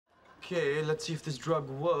Okay, let's see if this drug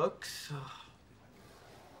works.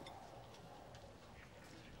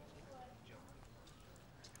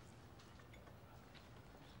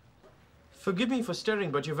 Forgive me for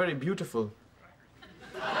staring, but you're very beautiful.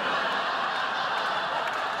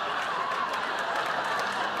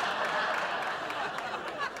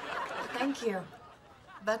 Thank you.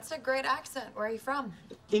 That's a great accent. Where are you from?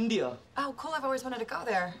 India. Oh, cool. I've always wanted to go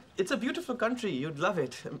there. It's a beautiful country. You'd love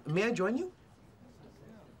it. May I join you?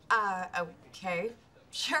 Okay.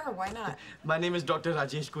 Sure, why not? My name is Dr.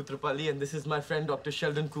 Rajesh Kutrapalli, and this is my friend, Dr.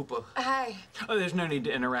 Sheldon Cooper. Hi. Oh, there's no need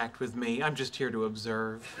to interact with me. I'm just here to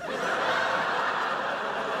observe.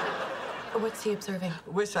 What's he observing?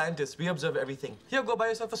 We're scientists. We observe everything. Here, go buy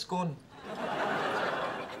yourself a scone.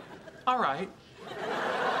 All right.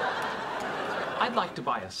 I'd like to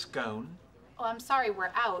buy a scone. Oh, I'm sorry,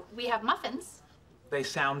 we're out. We have muffins. They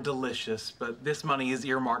sound delicious, but this money is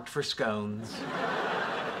earmarked for scones.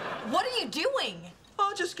 What are you doing?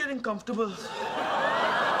 Oh, just getting comfortable. So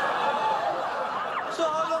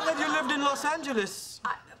how long have you lived in Los Angeles?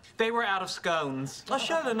 They were out of scones. Oh,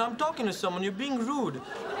 Sheldon, I'm talking to someone. You're being rude.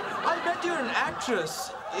 I bet you're an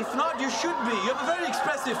actress. If not, you should be. You have a very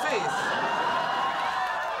expressive face.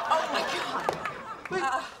 Oh, my God. Wait,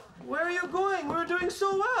 where are you going? We were doing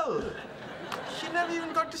so well. She never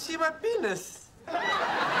even got to see my penis.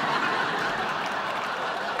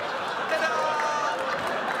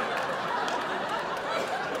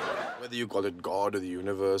 Whether you call it God or the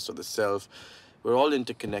universe or the self, we're all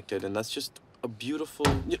interconnected, and that's just a beautiful...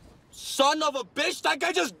 Son of a bitch! That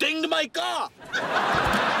guy just dinged my car!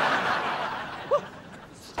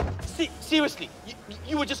 Seriously,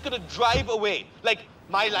 you were just gonna drive away. Like,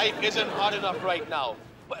 my life isn't hard enough right now.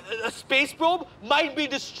 A space probe might be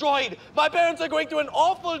destroyed. My parents are going through an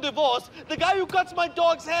awful divorce. The guy who cuts my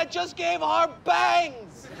dog's hair just gave her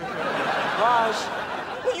bangs. Raj.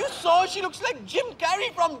 You saw she looks like Jim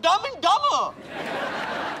Carrey from Dumb and Dumber.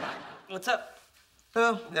 What's up?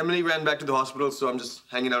 Emily ran back to the hospital, so I'm just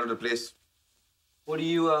hanging out at the place. What are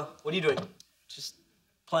you doing? Just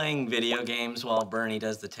playing video games while Bernie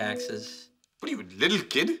does the taxes. What are you, a little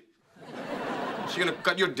kid? Is she gonna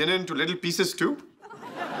cut your dinner into little pieces too?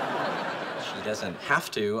 She doesn't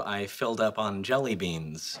have to. I filled up on jelly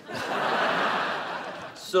beans.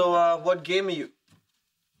 So, what game are you...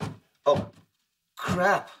 Oh,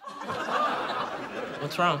 crap.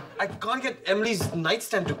 What's wrong? I can't get Emily's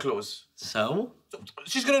nightstand to close. So?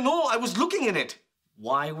 She's gonna know I was looking in it.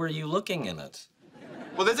 Why were you looking in it?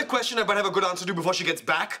 Well, there's a question I better have a good answer to before she gets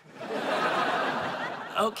back.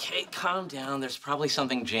 Okay, calm down. There's probably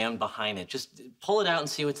something jammed behind it. Just pull it out and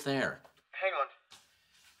see what's there. Hang on.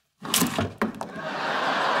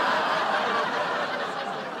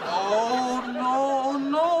 Oh, no,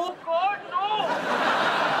 no, God, no!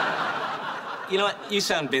 You know what? You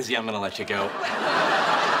sound busy. I'm gonna let you go.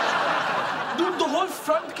 Dude, the whole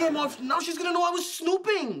front came off. Now she's gonna know I was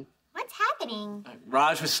snooping. What's happening?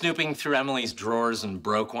 Raj was snooping through Emily's drawers and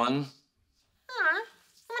broke one. Aw,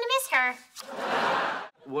 I'm gonna miss her.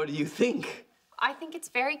 What do you think? I think it's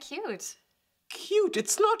very cute. Cute?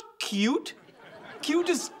 It's not cute. Cute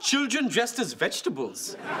is children dressed as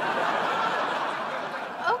vegetables.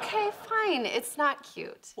 Okay, fine. It's not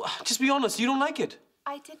cute. Well, just be honest, you don't like it.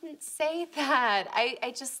 I didn't say that.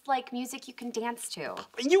 I just like music you can dance to.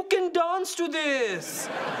 You can dance to this.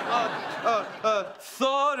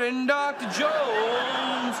 Thor and Dr.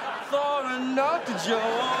 Jones. Thor and Dr.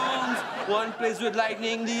 Jones. One plays with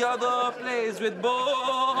lightning, the other plays with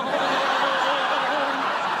bones.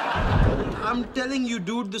 I'm telling you,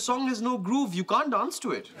 dude, the song has no groove. You can't dance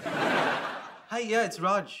to it. Hi, yeah, it's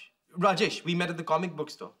Raj. Rajesh, we met at the comic book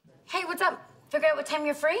store. Hey, what's up? Figure out what time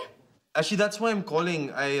you're free? Actually, that's why I'm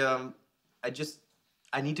calling. I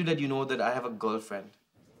need to let you know that I have a girlfriend.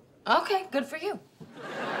 Okay, good for you.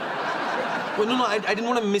 Well, no, I didn't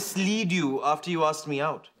want to mislead you after you asked me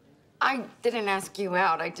out. I didn't ask you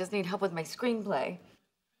out. I just need help with my screenplay.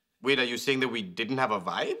 Wait, are you saying that we didn't have a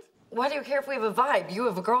vibe? Why do you care if we have a vibe? You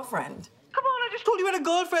have a girlfriend. Come on, I just told you I had a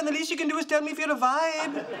girlfriend. The least you can do is tell me if you had a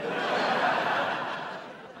vibe.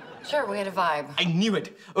 Sure, we had a vibe. I knew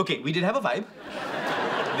it. Okay, we did have a vibe.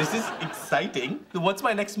 This is exciting. What's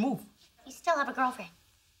my next move? You still have a girlfriend.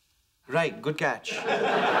 Right, good catch.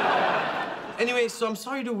 Anyway, so I'm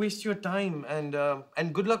sorry to waste your time,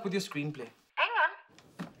 and good luck with your screenplay. Hang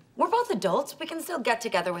on. We're both adults. We can still get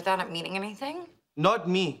together without it meaning anything. Not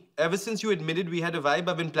me. Ever since you admitted we had a vibe,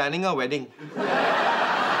 I've been planning our wedding.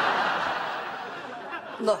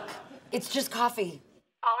 Look, it's just coffee.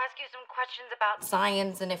 I'll ask you some questions about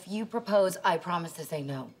science, and if you propose, I promise to say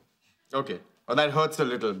no. Okay. Well, that hurts a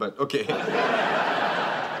little, but okay.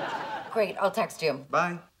 Great, I'll text you.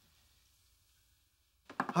 Bye.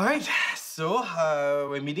 All right, so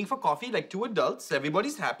we're meeting for coffee like two adults.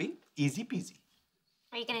 Everybody's happy. Easy peasy.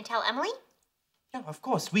 Are you gonna tell Emily? Yeah, of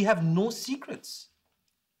course. We have no secrets.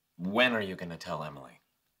 When are you gonna tell Emily?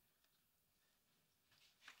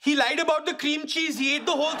 He lied about the cream cheese. He ate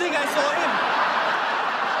the whole thing. I saw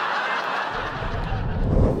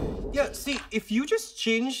him. Yeah, see, if you just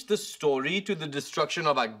change the story to the destruction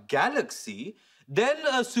of our galaxy, then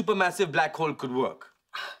a supermassive black hole could work.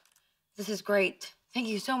 This is great. Thank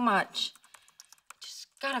you so much. Just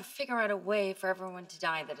gotta figure out a way for everyone to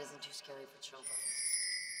die that isn't too scary for children.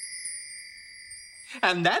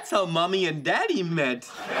 And that's how Mommy and Daddy met.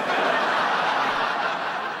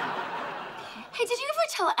 Hey, did you ever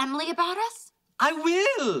tell Emily about us? I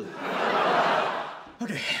will.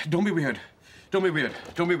 Okay, don't be weird. Don't be weird.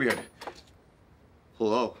 Don't be weird.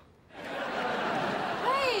 Hello.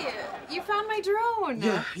 Hey, you found my drone.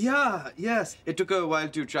 Yes. It took a while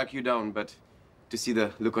to track you down, but to see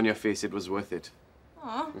the look on your face, it was worth it.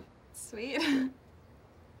 Aw, sweet.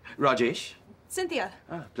 Rajesh. Cynthia.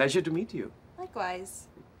 Pleasure to meet you. Likewise.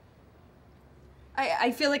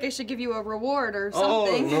 I feel like I should give you a reward or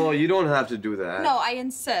something. Oh, no, you don't have to do that. No, I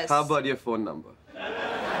insist. How about your phone number?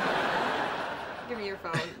 Give me your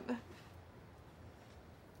phone.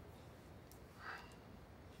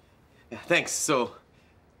 Yeah, thanks. So,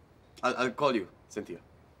 I'll call you, Cynthia.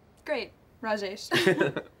 Great, Rajesh.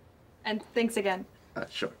 And thanks again.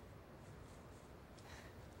 Sure.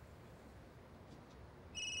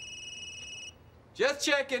 Just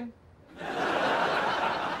checking.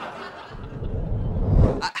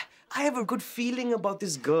 I have a good feeling about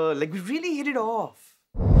this girl. Like, we really hit it off.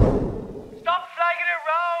 Stop flagging it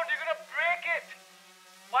around. You're gonna break it.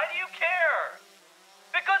 Why do you care?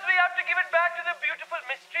 Because we have to give it back to the beautiful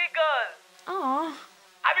mystery girl. Aw.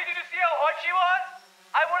 I mean, did you see how hot she was?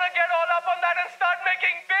 I want to get all up on that and start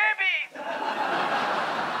making babies.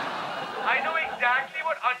 I know exactly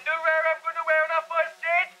what underwear I'm going to wear on our first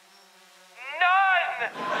date.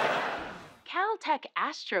 None! Caltech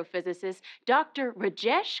astrophysicist Dr.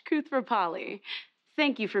 Rajesh Kuthrapali.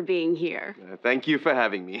 Thank you for being here. Thank you for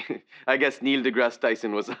having me. I guess Neil deGrasse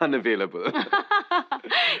Tyson was unavailable.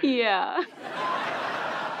 Yeah.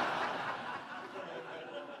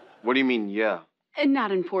 What do you mean, yeah?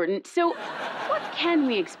 Not important. So, what can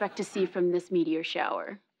we expect to see from this meteor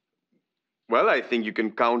shower? Well, I think you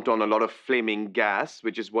can count on a lot of flaming gas,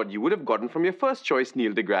 which is what you would have gotten from your first choice,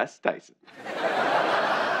 Neil deGrasse Tyson.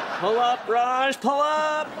 Pull up, Raj, pull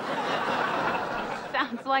up!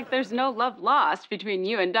 Sounds like there's no love lost between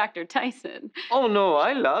you and Dr. Tyson. Oh, no,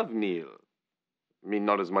 I love Neil. I mean,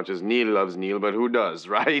 not as much as Neil loves Neil, but who does,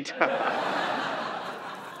 right?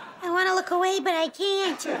 I want to look away, but I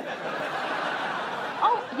can't.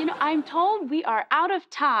 Oh, I'm told we are out of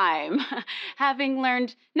time, having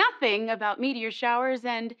learned nothing about meteor showers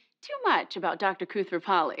and too much about Dr.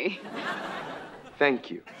 Kuthrapali.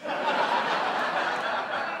 Thank you.